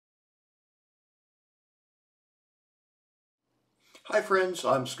Hi friends,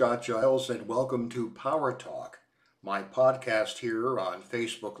 I'm Scott Giles and welcome to Power Talk, my podcast here on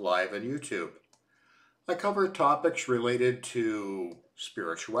Facebook Live and YouTube. I cover topics related to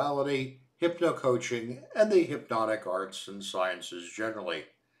spirituality, hypno-coaching, and the hypnotic arts and sciences generally.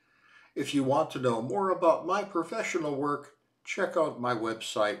 If you want to know more about my professional work, check out my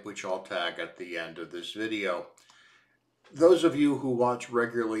website, which I'll tag at the end of this video. Those of you who watch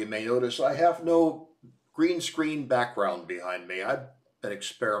regularly may notice I have no green screen background behind me. I've been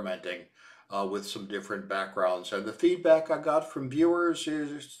experimenting with some different backgrounds, and the feedback I got from viewers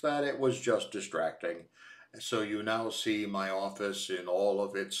is that it was just distracting. So you now see my office in all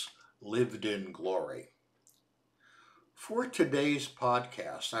of its lived-in glory. For today's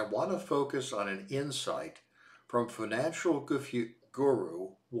podcast, I want to focus on an insight from financial guru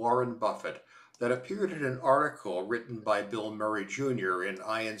Warren Buffett that appeared in an article written by Bill Murray Jr. in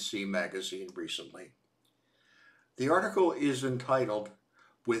INC magazine recently. The article is entitled,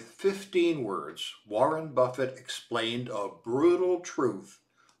 "With 15 Words, Warren Buffett Explained a Brutal Truth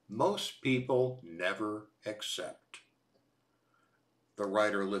Most People Never Accept." The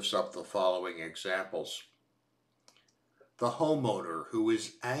writer lifts up the following examples. The homeowner who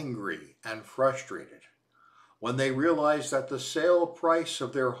is angry and frustrated when they realize that the sale price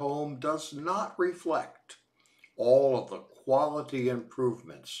of their home does not reflect all of the quality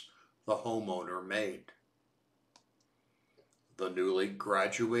improvements the homeowner made. The newly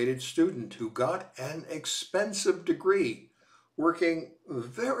graduated student who got an expensive degree, working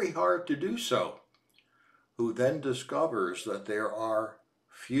very hard to do so, who then discovers that there are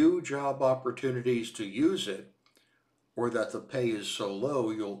few job opportunities to use it, or that the pay is so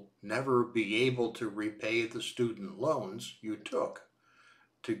low you'll never be able to repay the student loans you took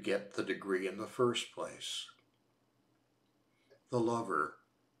to get the degree in the first place. The lover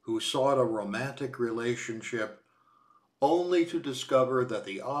who sought a romantic relationship only to discover that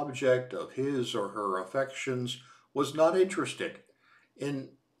the object of his or her affections was not interested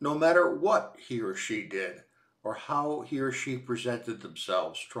in no matter what he or she did or how he or she presented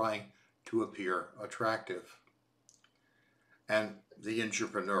themselves, trying to appear attractive. And the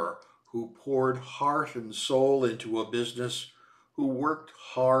entrepreneur who poured heart and soul into a business, who worked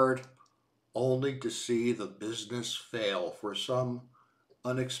hard only to see the business fail for some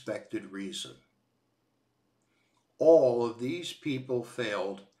unexpected reason. All of these people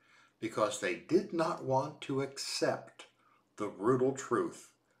failed because they did not want to accept the brutal truth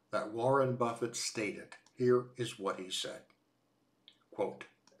that Warren Buffett stated. Here is what he said, quote,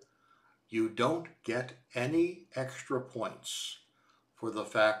 "You don't get any extra points for the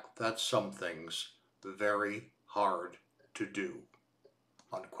fact that something's very hard to do,"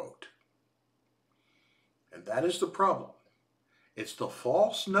 unquote. And that is the problem. It's the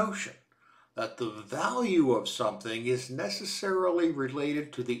false notion that the value of something is necessarily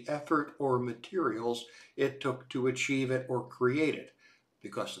related to the effort or materials it took to achieve it or create it,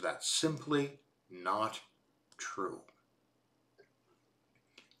 because that's simply not true.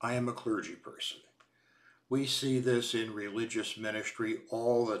 I am a clergy person. We see this in religious ministry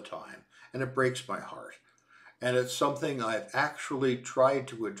all the time, and it breaks my heart. And it's something I've actually tried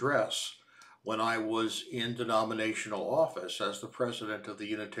to address when I was in denominational office as the president of the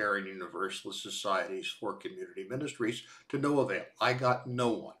Unitarian Universalist Societies for Community Ministries, to no avail. I got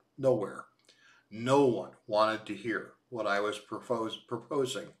nowhere. No one wanted to hear what I was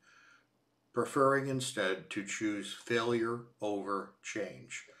proposing, preferring instead to choose failure over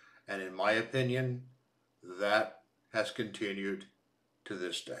change. And in my opinion, that has continued to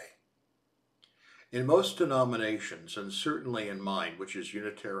this day. In most denominations, and certainly in mine, which is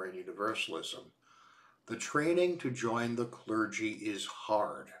Unitarian Universalism, the training to join the clergy is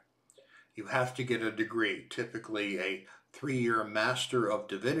hard. You have to get a degree, typically a 3-year Master of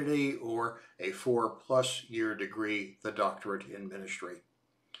Divinity or a 4+ year degree, the Doctorate in Ministry.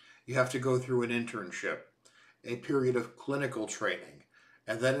 You have to go through an internship, a period of clinical training,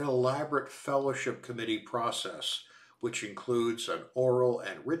 and then an elaborate fellowship committee process, which includes an oral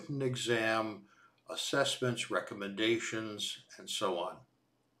and written exam, assessments, recommendations, and so on.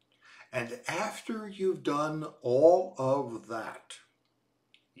 And after you've done all of that,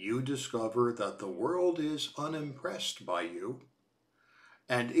 you discover that the world is unimpressed by you.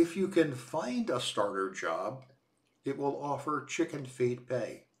 And if you can find a starter job, it will offer chicken feed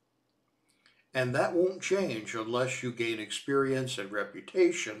pay. And that won't change unless you gain experience and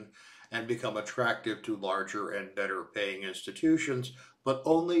reputation and become attractive to larger and better paying institutions, but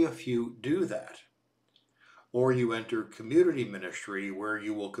only a few do that. Or you enter community ministry where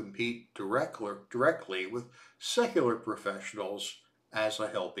you will compete directly with secular professionals as a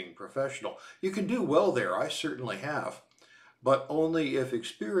helping professional. You can do well there, I certainly have, but only if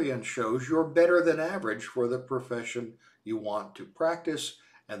experience shows you're better than average for the profession you want to practice,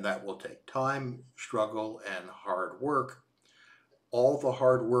 and that will take time, struggle, and hard work. All the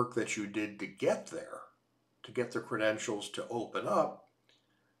hard work that you did to get there, to get the credentials to open up,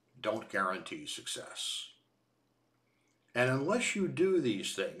 don't guarantee success. And unless you do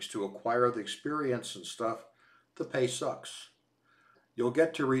these things to acquire the experience and stuff, the pay sucks. You'll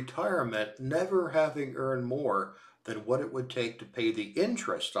get to retirement never having earned more than what it would take to pay the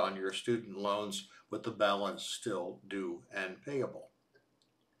interest on your student loans with the balance still due and payable.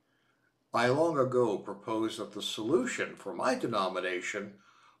 I long ago proposed that the solution for my denomination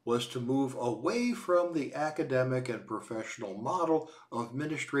was to move away from the academic and professional model of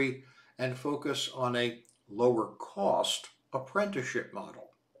ministry and focus on a lower cost apprenticeship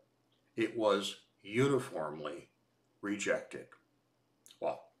model. It was uniformly rejected.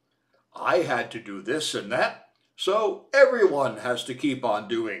 Well, I had to do this and that, so everyone has to keep on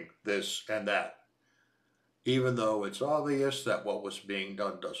doing this and that, even though it's obvious that what was being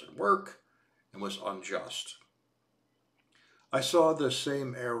done doesn't work and was unjust. I saw the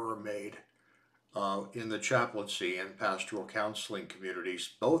same error made in the chaplaincy and pastoral counseling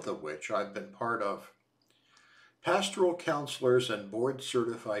communities, both of which I've been part of. Pastoral counselors and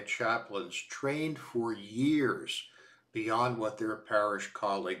board-certified chaplains trained for years beyond what their parish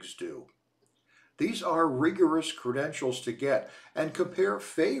colleagues do. These are rigorous credentials to get and compare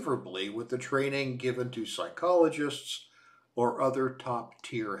favorably with the training given to psychologists or other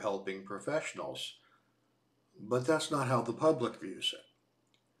top-tier helping professionals. But that's not how the public views it.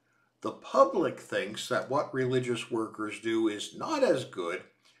 The public thinks that what religious workers do is not as good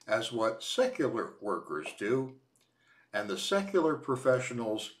as what secular workers do, and the secular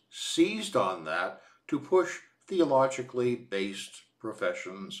professionals seized on that to push theologically based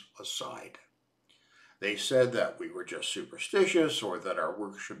professions aside. They said that we were just superstitious or that our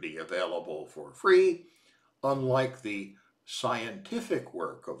work should be available for free, unlike the scientific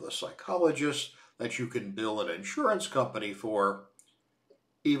work of the psychologists that you can bill an insurance company for,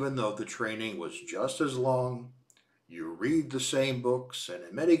 even though the training was just as long, you read the same books, and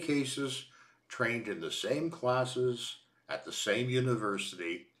in many cases, trained in the same classes at the same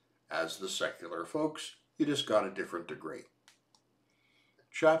university as the secular folks. You just got a different degree.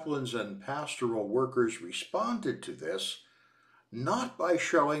 Chaplains and pastoral workers responded to this not by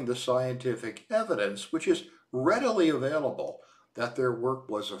showing the scientific evidence, which is readily available, that their work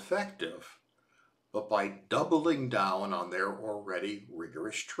was effective, but by doubling down on their already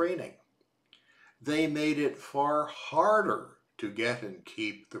rigorous training. They made it far harder to get and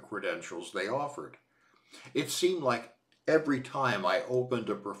keep the credentials they offered. It seemed like every time I opened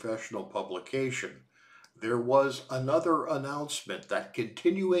a professional publication, there was another announcement that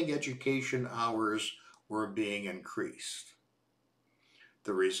continuing education hours were being increased.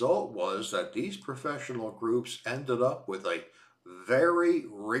 The result was that these professional groups ended up with a very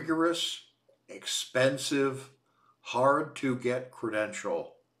rigorous, expensive, hard-to-get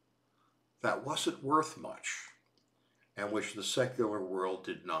credential that wasn't worth much and which the secular world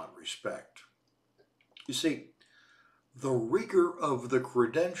did not respect. You see, the rigor of the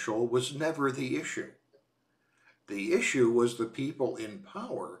credential was never the issue. The issue was the people in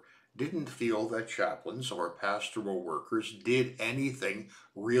power didn't feel that chaplains or pastoral workers did anything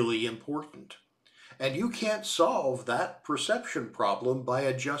really important. And you can't solve that perception problem by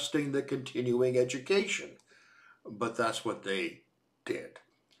adjusting the continuing education. But that's what they did.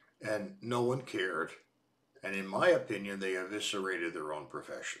 And no one cared. And in my opinion, they eviscerated their own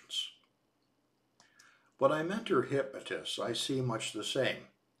professions. When I mentor hypnotists, I see much the same.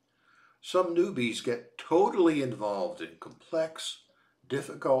 Some newbies get totally involved in complex,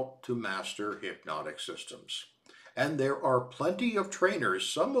 difficult to master hypnotic systems. And there are plenty of trainers,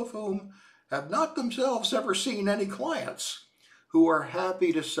 some of whom have not themselves ever seen any clients, who are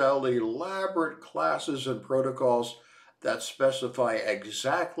happy to sell elaborate classes and protocols that specify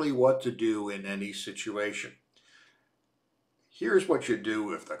exactly what to do in any situation. Here's what you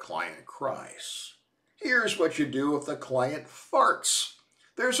do if the client cries. Here's what you do if the client farts.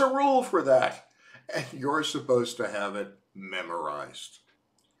 There's a rule for that, and you're supposed to have it memorized.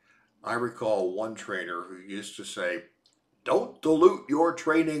 I recall one trainer who used to say, "Don't dilute your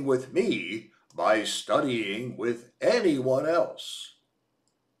training with me by studying with anyone else."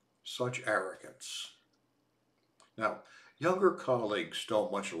 Such arrogance. Now, younger colleagues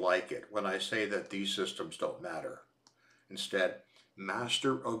don't much like it when I say that these systems don't matter. Instead,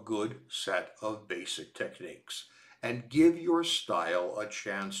 master a good set of basic techniques and give your style a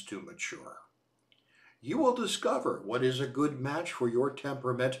chance to mature. You will discover what is a good match for your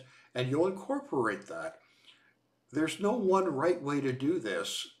temperament, and you'll incorporate that. There's no one right way to do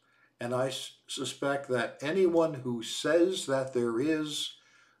this, and I suspect that anyone who says that there is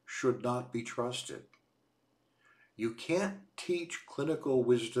should not be trusted. You can't teach clinical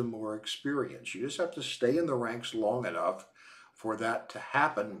wisdom or experience. You just have to stay in the ranks long enough for that to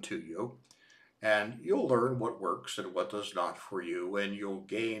happen to you, and you'll learn what works and what does not for you, and you'll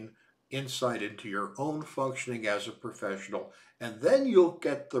gain insight into your own functioning as a professional, and then you'll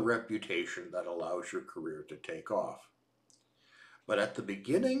get the reputation that allows your career to take off. But at the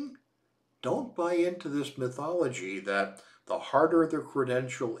beginning, don't buy into this mythology that the harder the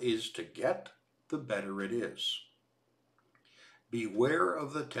credential is to get, the better it is. Beware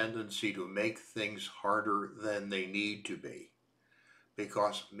of the tendency to make things harder than they need to be,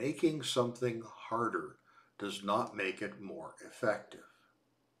 because making something harder does not make it more effective.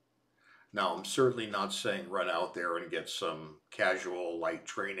 Now, I'm certainly not saying run out there and get some casual light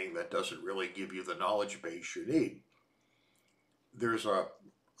training that doesn't really give you the knowledge base you need. There's a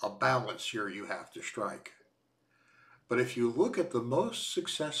balance here you have to strike. But if you look at the most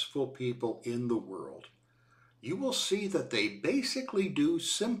successful people in the world, you will see that they basically do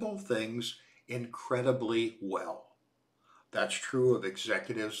simple things incredibly well. That's true of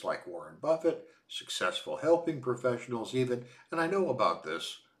executives like Warren Buffett, successful helping professionals even, and I know about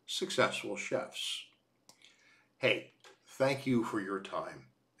this, successful chefs. Hey, thank you for your time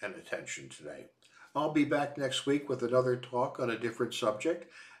and attention today. I'll be back next week with another talk on a different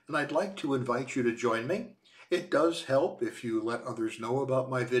subject, and I'd like to invite you to join me. It does help if you let others know about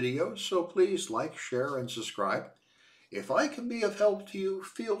my videos, so please like, share, and subscribe. If I can be of help to you,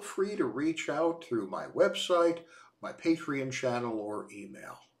 feel free to reach out through my website, my Patreon channel, or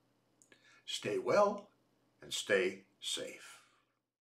email. Stay well and stay safe.